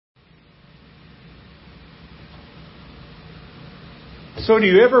So do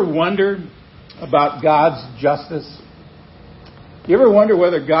you ever wonder about God's justice? Do you ever wonder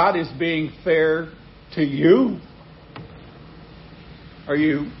whether God is being fair to you? Are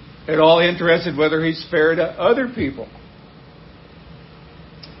you at all interested whether He's fair to other people?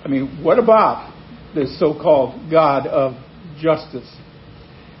 I mean, what about this so-called God of justice?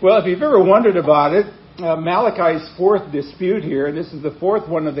 Well, if you've ever wondered about it, Malachi's fourth dispute here, and this is the fourth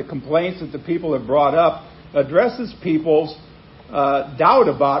one of the complaints that the people have brought up, addresses people's doubt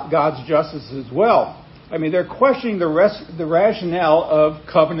about God's justice as well. I mean, they're questioning the rationale of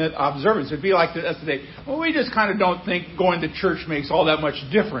covenant observance. It'd be like us today. Well, we just kind of don't think going to church makes all that much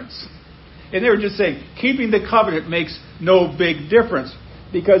difference. And they were just saying, keeping the covenant makes no big difference.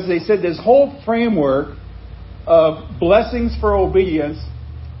 Because they said this whole framework of blessings for obedience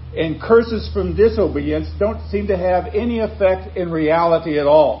and curses from disobedience don't seem to have any effect in reality at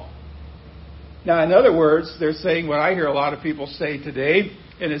all. Now, in other words, they're saying what I hear a lot of people say today,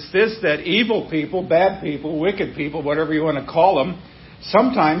 and it's this, that evil people, bad people, wicked people, whatever you want to call them,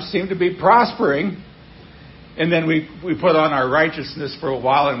 sometimes seem to be prospering. And then we put on our righteousness for a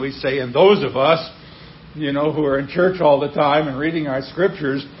while and we say, and those of us, who are in church all the time and reading our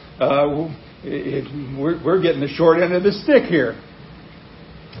scriptures, we're getting the short end of the stick here.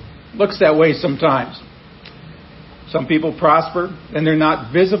 Looks that way sometimes. Some people prosper and they're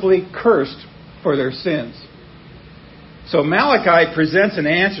not visibly cursed for their sins. So Malachi presents an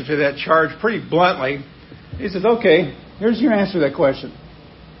answer to that charge pretty bluntly. He says, okay, here's your answer to that question.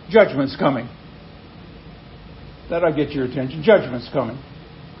 Judgment's coming. That'll get your attention. Judgment's coming.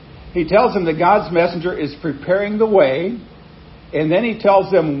 He tells them that God's messenger is preparing the way, and then he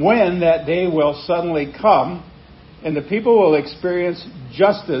tells them when that day will suddenly come, and the people will experience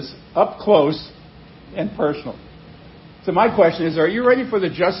justice up close and personal. So my question is, are you ready for the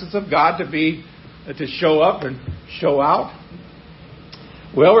justice of God to show up and show out?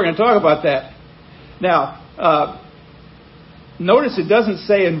 Well, we're going to talk about that. Now, notice it doesn't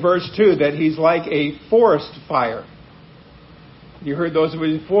say in verse 2 that he's like a forest fire. You heard those of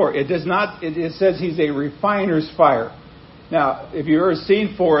you before. It does not. It says he's a refiner's fire. Now, if you've ever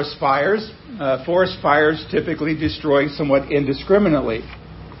seen forest fires typically destroy somewhat indiscriminately.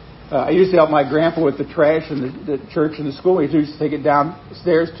 I used to help my grandpa with the trash in the church and the school. We used to take it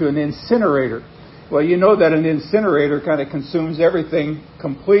downstairs to an incinerator. Well, you know that an incinerator kind of consumes everything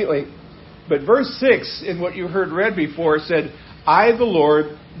completely. But verse 6, in what you heard read before, said, I, the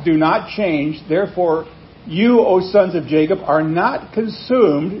Lord, do not change. Therefore, you, O sons of Jacob, are not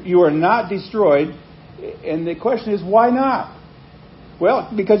consumed. You are not destroyed. And the question is, why not?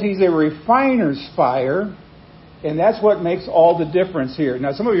 Well, because he's a refiner's fire. And that's what makes all the difference here.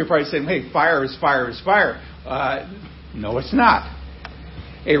 Now, some of you are probably saying, hey, fire is fire is fire. No, it's not.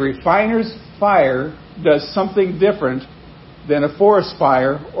 A refiner's fire does something different than a forest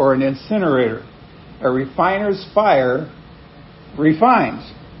fire or an incinerator. A refiner's fire refines.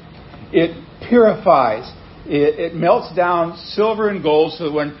 It purifies. It melts down silver and gold so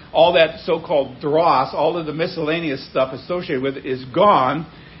that when all that so-called dross, all of the miscellaneous stuff associated with it is gone,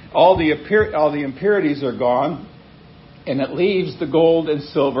 all the impurities are gone, and it leaves the gold and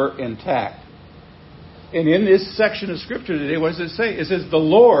silver intact. And in this section of Scripture today, what does it say? It says, the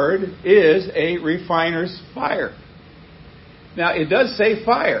Lord is a refiner's fire. Now, it does say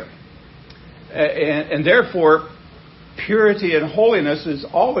fire. And therefore, purity and holiness is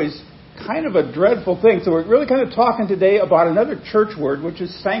always kind of a dreadful thing. So we're really kind of talking today about another church word, which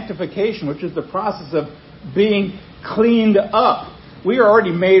is sanctification, which is the process of being cleaned up. We are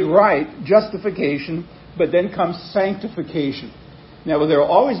already made right, justification, but then comes sanctification. Now, there will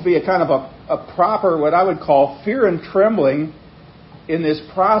always be a kind of a proper, what I would call, fear and trembling in this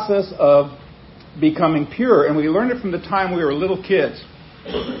process of becoming pure. And we learned it from the time we were little kids.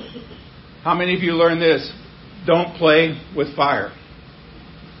 How many of you learned this? Don't play with fire.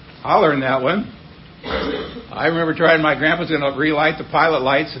 I learned that one. I remember trying, my grandpa's going to relight the pilot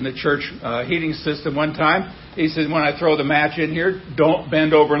lights in the church heating system one time. He said, when I throw the match in here, don't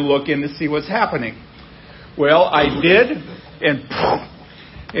bend over and look in to see what's happening. Well, I did,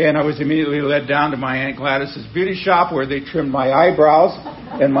 and I was immediately led down to my Aunt Gladys's beauty shop where they trimmed my eyebrows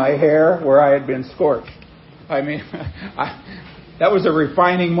and my hair where I had been scorched. I mean, that was a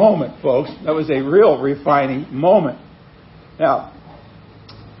refining moment, folks. That was a real refining moment. Now,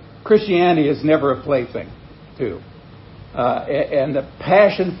 Christianity is never a plaything, too. And the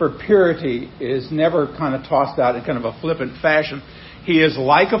passion for purity is never kind of tossed out in kind of a flippant fashion. He is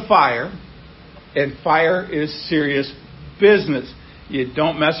like a fire, and fire is serious business. You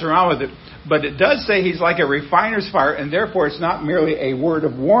don't mess around with it. But it does say he's like a refiner's fire, and therefore it's not merely a word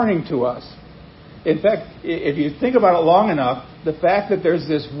of warning to us. In fact, if you think about it long enough, the fact that there's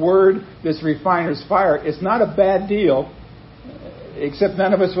this word, this refiner's fire, it's not a bad deal, except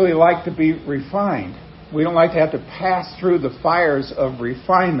none of us really like to be refined. We don't like to have to pass through the fires of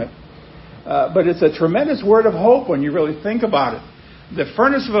refinement. But it's a tremendous word of hope when you really think about it. The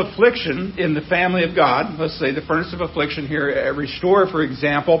furnace of affliction in the family of God, let's say the furnace of affliction here at Restore, for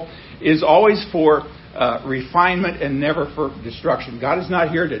example, is always for refinement and never for destruction. God is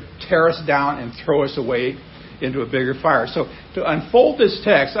not here to tear us down and throw us away into a bigger fire. So to unfold this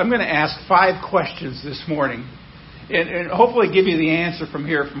text, I'm going to ask 5 questions this morning and hopefully give you the answer from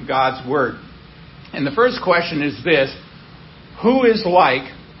here from God's Word. And the first question is this: who is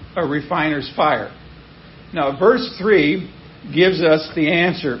like a refiner's fire? Now, verse 3 gives us the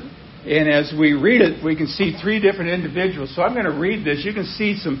answer. And as we read it, we can see 3 different individuals. So I'm going to read this. You can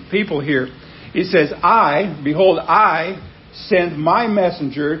see some people here. He says, Behold, I send my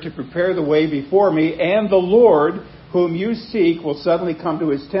messenger to prepare the way before me, and the Lord whom you seek will suddenly come to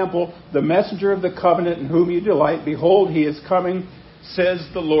his temple, the messenger of the covenant in whom you delight. Behold, he is coming, says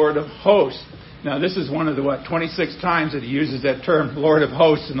the Lord of hosts. Now, this is one of the, 26 times that he uses that term, Lord of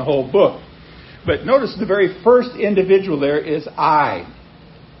hosts, in the whole book. But notice the very first individual there is I.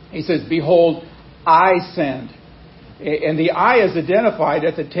 He says, Behold, I send. And the I is identified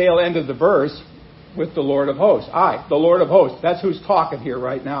at the tail end of the verse with the Lord of hosts. I, the Lord of hosts. That's who's talking here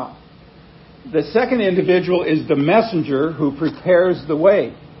right now. The second individual is the messenger who prepares the way.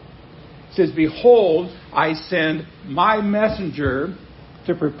 It says, Behold, I send my messenger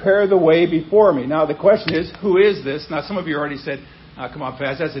to prepare the way before me. Now the question is, who is this? Now some of you already said, come on,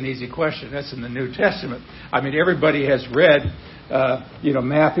 Paz, that's an easy question. That's in the New Testament. I mean, everybody has read,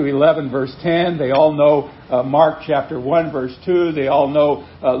 Matthew 11, verse 10. They all know Mark chapter 1, verse 2. They all know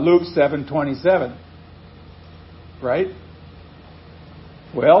Luke 7, 27. Right?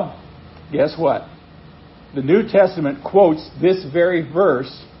 Well, guess what? The New Testament quotes this very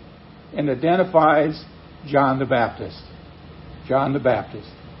verse and identifies John the Baptist. John the Baptist.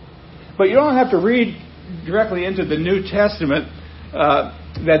 But you don't have to read directly into the New Testament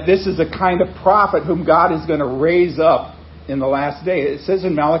that this is a kind of prophet whom God is going to raise up in the last day. It says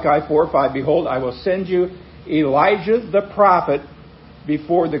in Malachi 4:5, Behold, I will send you Elijah the prophet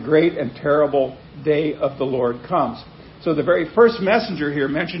before the great and terrible day of the Lord comes. So the very first messenger here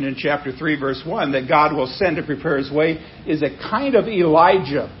mentioned in chapter 3, verse 1, that God will send to prepare his way, is a kind of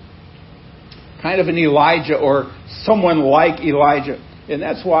Elijah. Kind of an Elijah, or someone like Elijah. And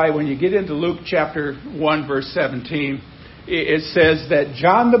that's why when you get into Luke chapter 1, verse 17, it says that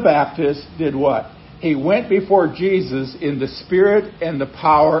John the Baptist did what? He went before Jesus in the spirit and the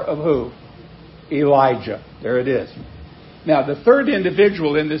power of who? Elijah. There it is. Now, the third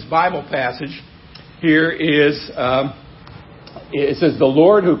individual in this Bible passage here is, it says, the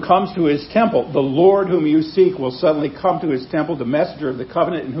Lord who comes to his temple. The Lord whom you seek will suddenly come to his temple, the messenger of the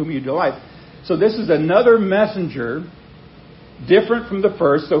covenant in whom you delight. So this is another messenger, different from the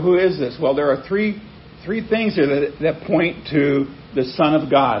first. So who is this? Well, there are three things here that point to the Son of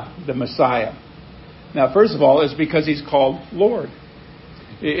God, the Messiah. Now, first of all, it's because he's called Lord.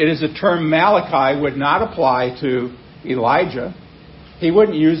 It is a term Malachi would not apply to Elijah. He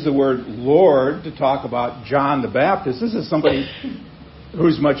wouldn't use the word Lord to talk about John the Baptist. This is somebody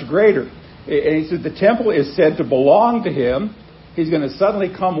who's much greater. And he said the temple is said to belong to him. He's going to suddenly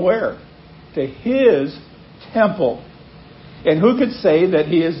come where? To his temple. And who could say that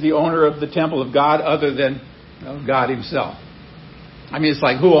he is the owner of the temple of God other than God himself? I mean, it's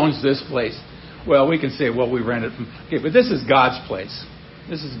like, who owns this place? Well, we can say, well, we rent it from... Okay, but this is God's place.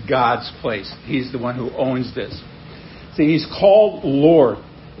 This is God's place. He's the one who owns this. See, he's called Lord.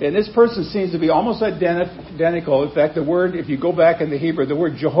 And this person seems to be almost identical. In fact, the word, if you go back in the Hebrew, the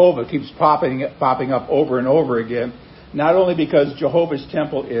word Jehovah keeps popping up over and over again. Not only because Jehovah's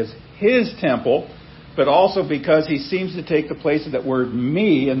temple is his temple, but also because he seems to take the place of that word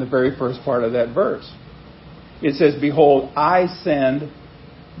me in the very first part of that verse. It says, Behold, I send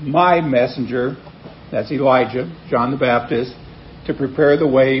my messenger, that's Elijah, John the Baptist, to prepare the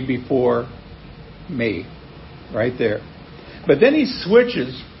way before me. Right there. But then he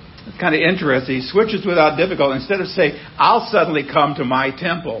switches. It's kind of interesting. He switches without difficulty. Instead of saying, I'll suddenly come to my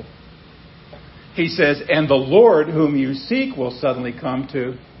temple, he says, and the Lord whom you seek will suddenly come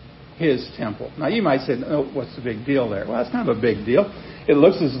to his temple. Now you might say, oh, what's the big deal there? Well, that's kind of a big deal. It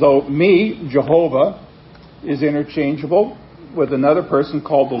looks as though me, Jehovah, is interchangeable with another person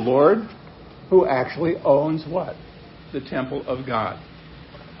called the Lord, who actually owns what? The temple of God.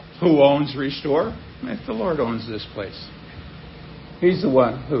 Who owns Restore? If the Lord owns this place. He's the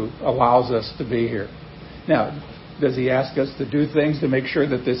one who allows us to be here. Now, Does he ask us to do things to make sure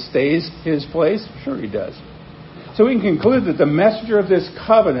that this stays his place? Sure he does. So we can conclude that the messenger of this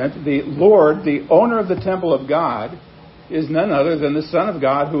covenant, the Lord, the owner of the temple of God, is none other than the Son of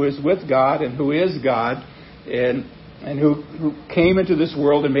God, who is with God and who is God, and who came into this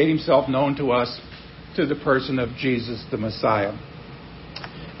world and made himself known to us through the person of Jesus the Messiah.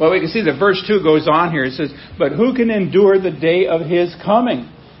 Well, we can see that verse 2 goes on here. It says, "But who can endure the day of his coming?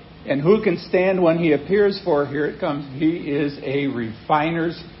 And who can stand when he appears? For," here it comes, "he is a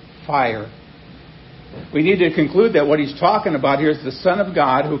refiner's fire." We need to conclude that what he's talking about here is the Son of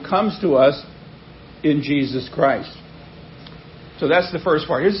God who comes to us in Jesus Christ. So that's the first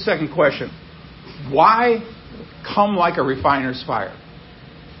part. Here's the second question. Why come like a refiner's fire?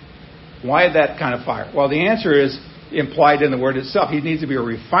 Why that kind of fire? Well, the answer is implied in the word itself. He needs to be a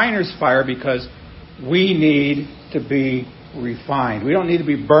refiner's fire because we need to be refined. We don't need to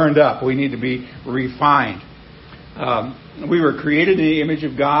be burned up. We need to be refined. We were created in the image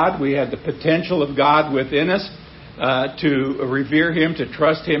of God. We had the potential of God within us to revere him, to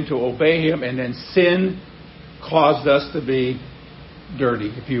trust him, to obey him, and then sin caused us to be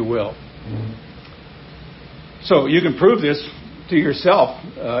dirty, if you will. So you can prove this to yourself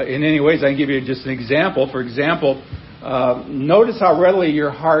in any ways. I can give you just an example. For example, notice how readily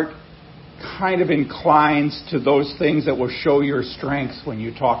your heart kind of inclines to those things that will show your strengths when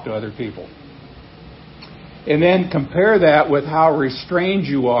you talk to other people. And then compare that with how restrained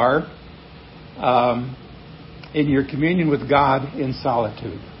you are in your communion with God in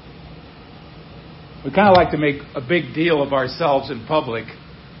solitude. We kind of like to make a big deal of ourselves in public,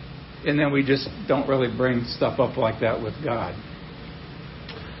 and then we just don't really bring stuff up like that with God.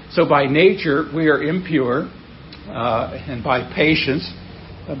 So by nature, we are impure, and by patience,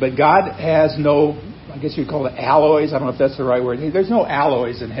 but God has no, I guess you'd call it alloys. I don't know if that's the right word. There's no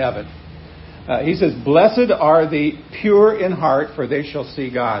alloys in heaven. He says, "Blessed are the pure in heart, for they shall see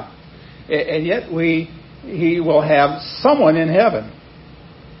God." And yet he will have someone in heaven.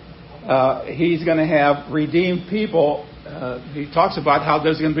 He's going to have redeemed people. He talks about how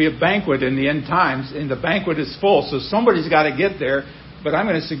there's going to be a banquet in the end times, and the banquet is full. So somebody's got to get there. But I'm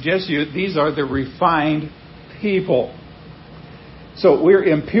going to suggest to you these are the refined people. So we're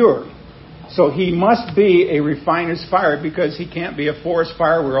impure. So he must be a refiner's fire because he can't be a forest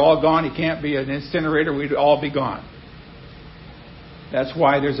fire. We're all gone. He can't be an incinerator. We'd all be gone. That's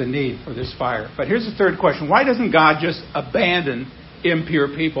why there's a need for this fire. But here's the third question. Why doesn't God just abandon impure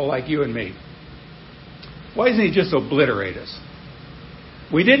people like you and me? Why doesn't he just obliterate us?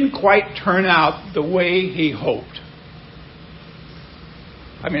 We didn't quite turn out the way he hoped.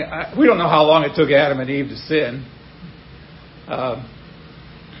 I mean, we don't know how long it took Adam and Eve to sin.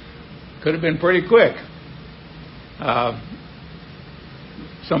 Could have been pretty quick.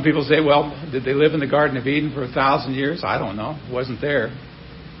 Some people say, well, did they live in the Garden of Eden for 1,000 years? I don't know. Wasn't there.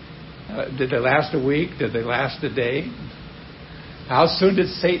 Did they last a week? Did they last a day? How soon did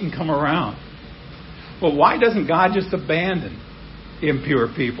Satan come around? Well, why doesn't God just abandon impure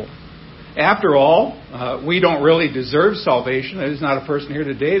people? After all, we don't really deserve salvation. There's not a person here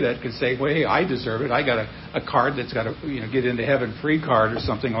today that can say, well, hey, I deserve it. I got a card that's got a get into heaven free card or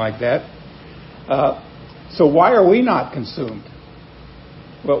something like that. So why are we not consumed?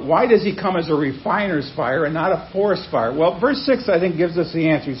 Well, why does he come as a refiner's fire and not a forest fire? Well, verse 6, I think, gives us the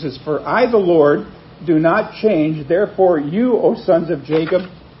answer. He says, "For I, the Lord, do not change. Therefore you, O sons of Jacob,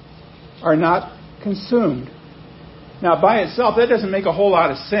 are not consumed." Now, by itself, that doesn't make a whole lot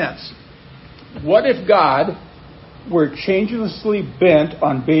of sense. What if God were changelessly bent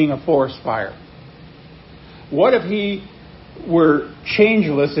on being a forest fire? What if he were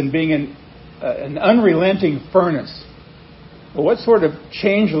changeless in being an unrelenting furnace? Well, what sort of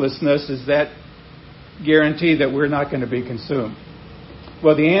changelessness is that guarantee that we're not going to be consumed?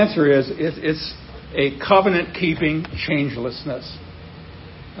 Well, the answer is it's a covenant-keeping changelessness.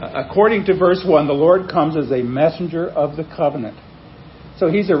 According to verse 1, the Lord comes as a messenger of the covenant. So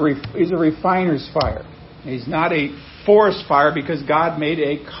he's a refiner's fire. He's not a forest fire because God made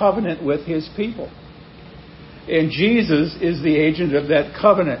a covenant with his people. And Jesus is the agent of that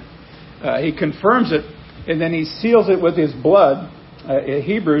covenant. He confirms it, and then he seals it with his blood.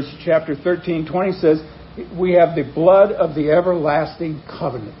 Hebrews chapter 13:20 says, we have the blood of the everlasting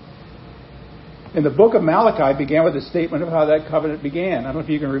covenant. And the book of Malachi began with a statement of how that covenant began. I don't know if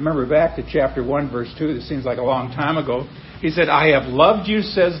you can remember back to chapter 1, verse 2. This seems like a long time ago. He said, "I have loved you,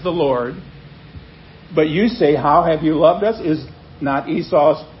 says the Lord. But you say, how have you loved us? Is not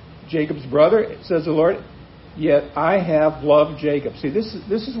Esau Jacob's brother, says the Lord? Yet I have loved Jacob." See,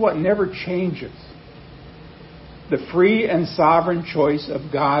 this is what never changes. The free and sovereign choice of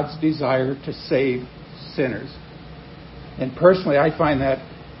God's desire to save sinners. And personally, I find that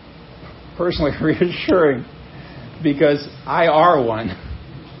reassuring because I are one.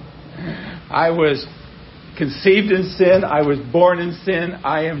 I was conceived in sin. I was born in sin.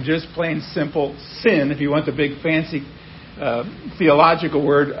 I am just plain simple sin. If you want the big fancy theological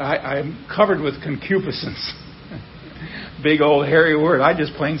word, I'm covered with concupiscence. Big old hairy word. I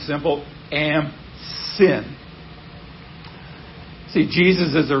just plain simple am sin. See,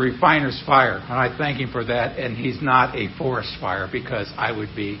 Jesus is a refiner's fire, and I thank Him for that, and He's not a forest fire because I would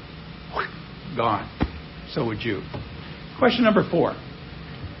be gone. So would you. Question number 4.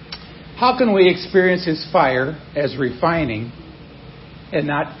 How can we experience His fire as refining and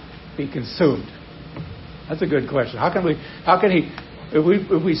not be consumed? That's a good question. How can He,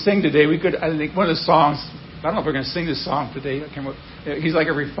 if we sing today, we could, I think one of the songs, I don't know if we're going to sing this song today. He's like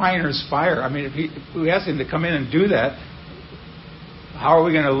a refiner's fire. I mean, if we ask Him to come in and do that, how are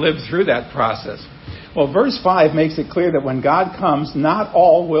we going to live through that process? Well, verse 5 makes it clear that when God comes, not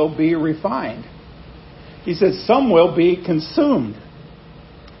all will be refined. He says some will be consumed.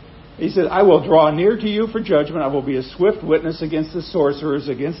 He said, I will draw near to you for judgment. I will be a swift witness against the sorcerers,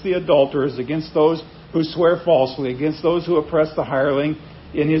 against the adulterers, against those who swear falsely, against those who oppress the hireling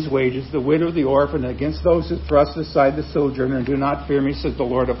in his wages, the widow, the orphan, against those who thrust aside the sojourner and do not fear me, says the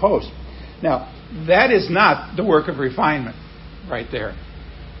Lord of hosts. Now, that is not the work of refinement right there,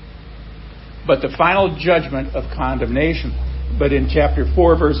 but the final judgment of condemnation. But in chapter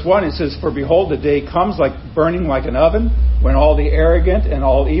 4, verse 1, it says, for behold, the day comes burning like an oven, when all the arrogant and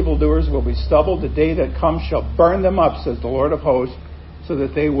all evildoers will be stubbled. The day that comes shall burn them up, says the Lord of hosts, so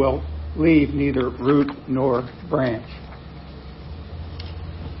that they will leave neither root nor branch.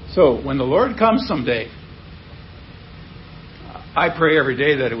 So, when the Lord comes someday, I pray every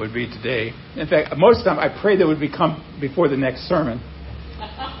day that it would be today. In fact, most of the time I pray that it would come before the next sermon.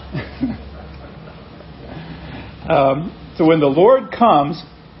 So when the Lord comes,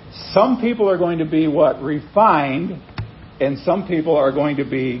 some people are going to be refined, and some people are going to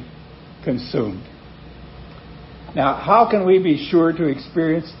be consumed. Now, how can we be sure to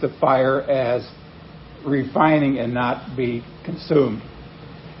experience the fire as refining and not be consumed?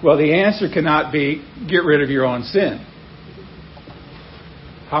 Well, the answer cannot be get rid of your own sin.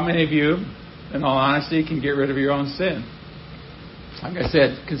 How many of you, in all honesty, can get rid of your own sin? Like I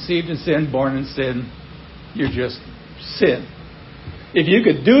said, conceived in sin, born in sin, you're just sin. If you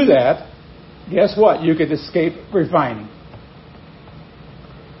could do that, guess what? You could escape refining.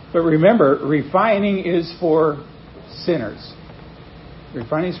 But remember, refining is for sinners.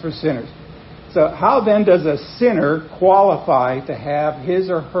 Refining is for sinners. So how then does a sinner qualify to have his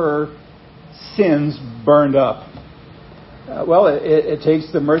or her sins burned up? Well, it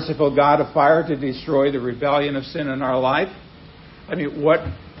takes the merciful God of fire to destroy the rebellion of sin in our life. I mean, what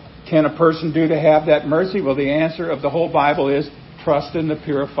can a person do to have that mercy? Well, the answer of the whole Bible is trust in the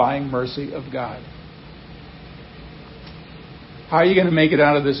purifying mercy of God. How are you going to make it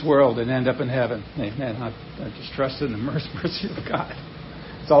out of this world and end up in heaven? Amen. I just trust in the mercy of God.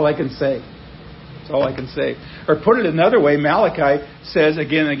 That's all I can say. That's all I can say. Or put it another way, Malachi says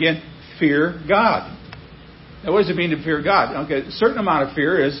again and again, fear God. Now, what does it mean to fear God? Okay, a certain amount of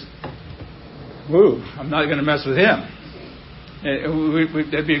fear is, I'm not going to mess with Him.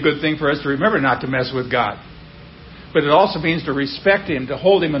 That'd be a good thing for us to remember, not to mess with God. But it also means to respect Him, to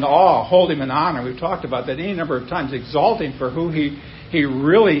hold Him in awe, hold Him in honor. We've talked about that any number of times. Exalt Him for who He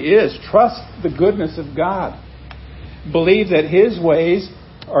really is. Trust the goodness of God. Believe that His ways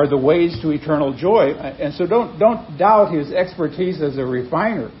are the ways to eternal joy. And so don't doubt His expertise as a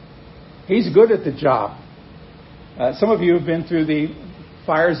refiner. He's good at the job. Some of you have been through the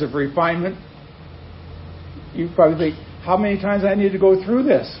fires of refinement. You probably think, how many times I need to go through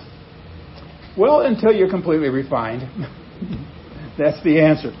this? Well, until you're completely refined. That's the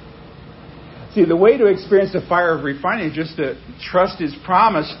answer. See, the way to experience the fire of refining is just to trust His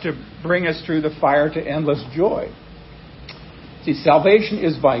promise to bring us through the fire to endless joy. See, salvation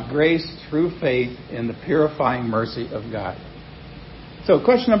is by grace through faith in the purifying mercy of God. So,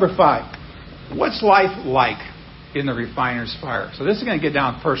 question number 5. What's life like in the refiner's fire? So this is going to get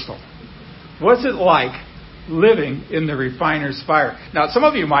down personal. What's it like living in the refiner's fire? Now, some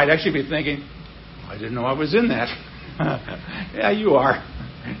of you might actually be thinking, I didn't know I was in that. Yeah, you are.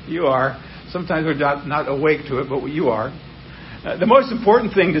 You are. Sometimes we're not awake to it, but you are. The most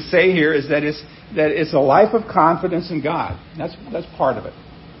important thing to say here is that it's a life of confidence in God. That's part of it.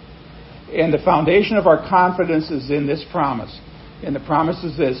 And the foundation of our confidence is in this promise. And the promise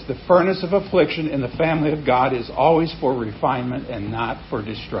is this: the furnace of affliction in the family of God is always for refinement and not for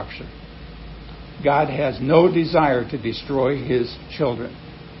destruction. God has no desire to destroy His children.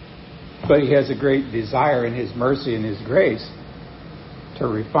 But He has a great desire in His mercy and His grace to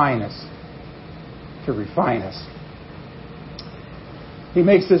refine us. To refine us. He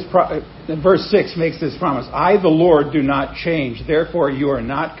makes this, verse 6 makes this promise. I, the Lord, do not change. Therefore, you are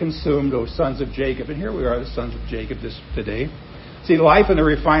not consumed, O sons of Jacob. And here we are, the sons of Jacob today. See, life in the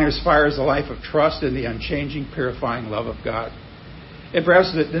refiner's fire is a life of trust in the unchanging, purifying love of God. And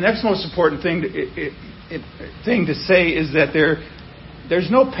perhaps the next most important thing to say is that there's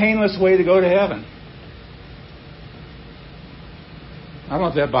no painless way to go to heaven. I don't know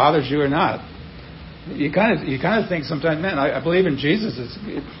if that bothers you or not. You kind of think sometimes, man, I believe in Jesus.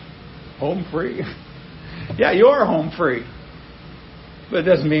 It's home free. Yeah, you are home free. But it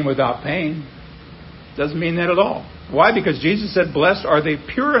doesn't mean without pain. It doesn't mean that at all. Why? Because Jesus said, blessed are they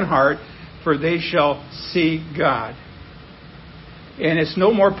pure in heart, for they shall see God. And it's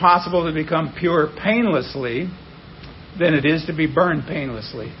no more possible to become pure painlessly than it is to be burned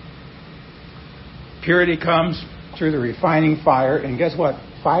painlessly. Purity comes through the refining fire. And guess what?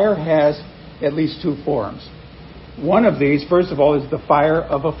 Fire has at least two forms. One of these, first of all, is the fire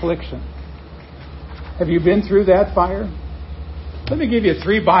of affliction. Have you been through that fire? Let me give you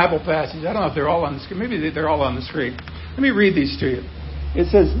 3 Bible passages. I don't know if they're all on the screen. Maybe they're all on the screen. Let me read these to you. It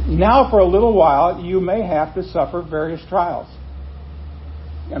says, now for a little while you may have to suffer various trials.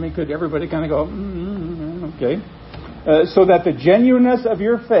 I mean, could everybody kind of go, okay. So that the genuineness of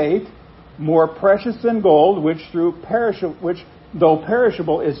your faith, more precious than gold, which though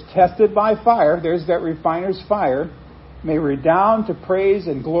perishable is tested by fire, there's that refiner's fire, may redound to praise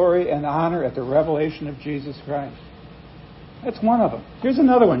and glory and honor at the revelation of Jesus Christ. That's one of them. Here's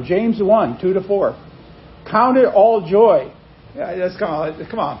another one, James 1, 2-4. Count it all joy. Yeah,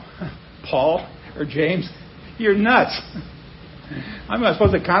 come on, Paul or James, you're nuts. I'm not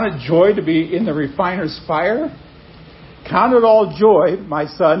supposed to count it joy to be in the refiner's fire? Count it all joy, my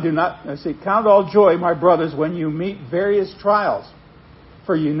son, count it all joy, my brothers, when you meet various trials.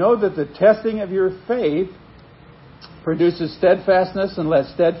 For you know that the testing of your faith produces steadfastness, and let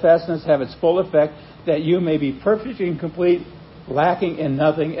steadfastness have its full effect, that you may be perfect and complete, lacking in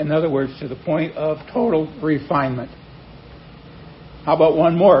nothing. In other words, to the point of total refinement. How about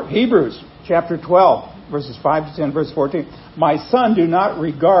one more? Hebrews chapter 12, verses 5-10, verse 14. My son, do not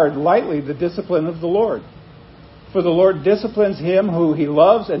regard lightly the discipline of the Lord. For the Lord disciplines him who he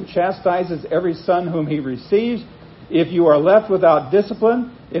loves and chastises every son whom he receives. If you are left without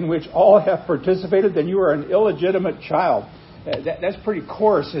discipline, in which all have participated, then you are an illegitimate child. That's pretty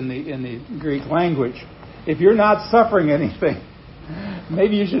coarse in the Greek language. If you're not suffering anything,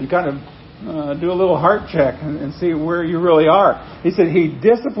 maybe you should kind of do a little heart check and see where you really are. He said he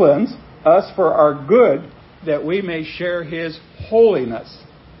disciplines us for our good, that we may share his holiness.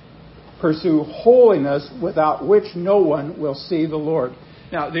 Pursue holiness, without which no one will see the Lord.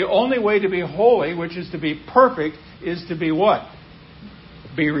 Now, the only way to be holy, which is to be perfect, is to be what?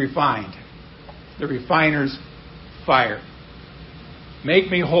 Be refined. The refiner's fire. Make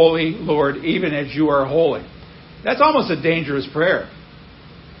me holy, Lord, even as you are holy. That's almost a dangerous prayer.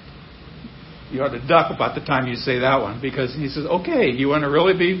 You ought to duck about the time you say that one, because he says, okay, you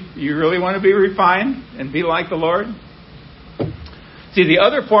really want to be refined and be like the Lord? See, the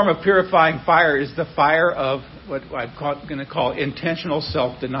other form of purifying fire is the fire of what I'm going to call intentional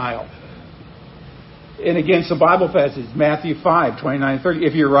self-denial. And again, some Bible passages, Matthew 5, 29-30.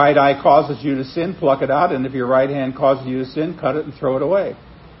 If your right eye causes you to sin, pluck it out. And if your right hand causes you to sin, cut it and throw it away.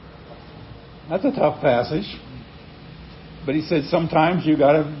 That's a tough passage. But he said sometimes you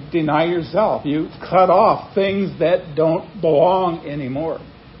got to deny yourself. You cut off things that don't belong anymore.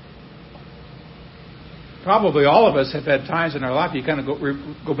 Probably all of us have had times in our life you kind of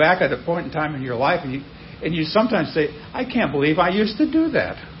go back at a point in time in your life and you sometimes say, I can't believe I used to do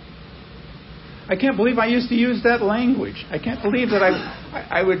that. I can't believe I used to use that language. I can't believe that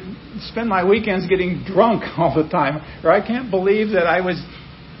I would spend my weekends getting drunk all the time. Or I can't believe that I was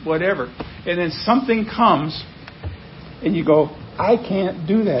whatever. And then something comes and you go, I can't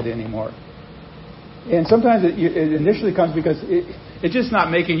do that anymore. And sometimes it initially comes because it's just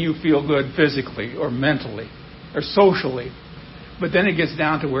not making you feel good physically or mentally or socially. But then it gets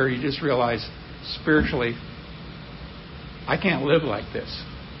down to where you just realize spiritually, I can't live like this.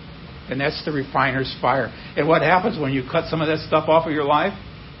 And that's the refiner's fire. And what happens when you cut some of that stuff off of your life?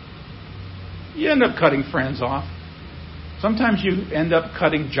 You end up cutting friends off. Sometimes you end up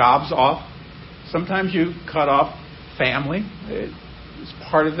cutting jobs off. Sometimes you cut off family. It's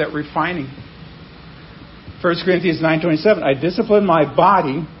part of that refining. 1 Corinthians 9:27, I discipline my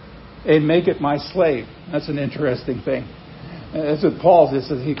body and make it my slave. That's an interesting thing. That's what Paul says.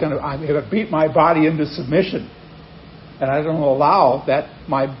 I beat my body into submission. And I don't allow that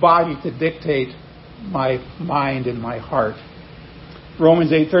my body to dictate my mind and my heart.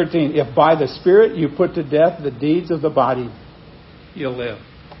 Romans 8:13, if by the Spirit you put to death the deeds of the body, you'll live.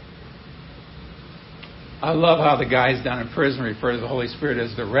 I love how the guys down in prison refer to the Holy Spirit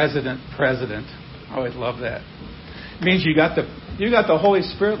as the resident president. I always love that. It means you got the Holy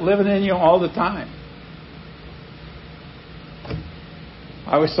Spirit living in you all the time.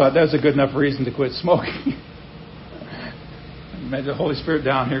 I always thought that was a good enough reason to quit smoking. Imagine the Holy Spirit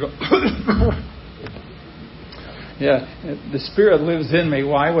down here go. Yeah, the Spirit lives in me.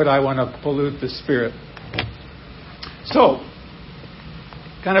 Why would I want to pollute the Spirit? So,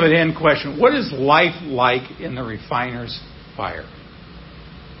 kind of an end question. What is life like in the refiner's fire?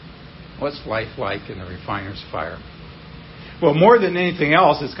 What's life like in the refiner's fire? Well, more than anything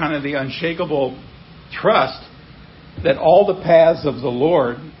else, it's kind of the unshakable trust that all the paths of the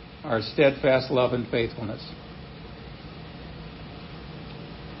Lord are steadfast love and faithfulness.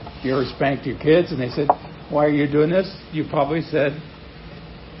 You ever spanked your kids and they said, why are you doing this? You probably said,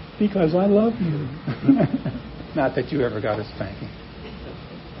 because I love you. Not that you ever got a spanking.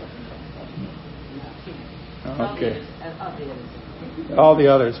 Okay. All the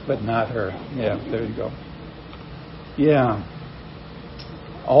others, but not her. Yeah, there you go. Yeah.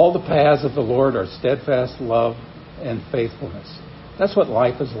 All the paths of the Lord are steadfast love and faithfulness. That's what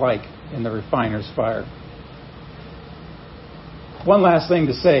life is like in the refiner's fire. One last thing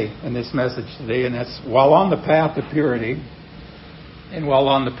to say in this message today, and that's while on the path to purity and while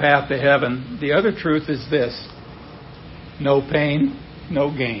on the path to heaven, the other truth is this: no pain,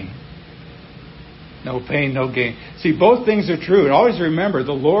 no gain. No pain, no gain. See, both things are true. And always remember,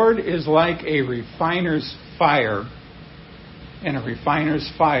 the Lord is like a refiner's fire, and a refiner's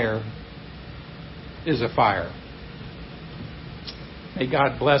fire is a fire. May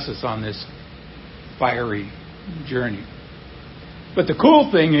God bless us on this fiery journey. But the cool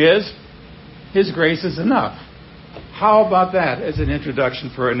thing is, His grace is enough. How about that as an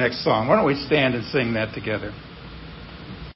introduction for our next song? Why don't we stand and sing that together?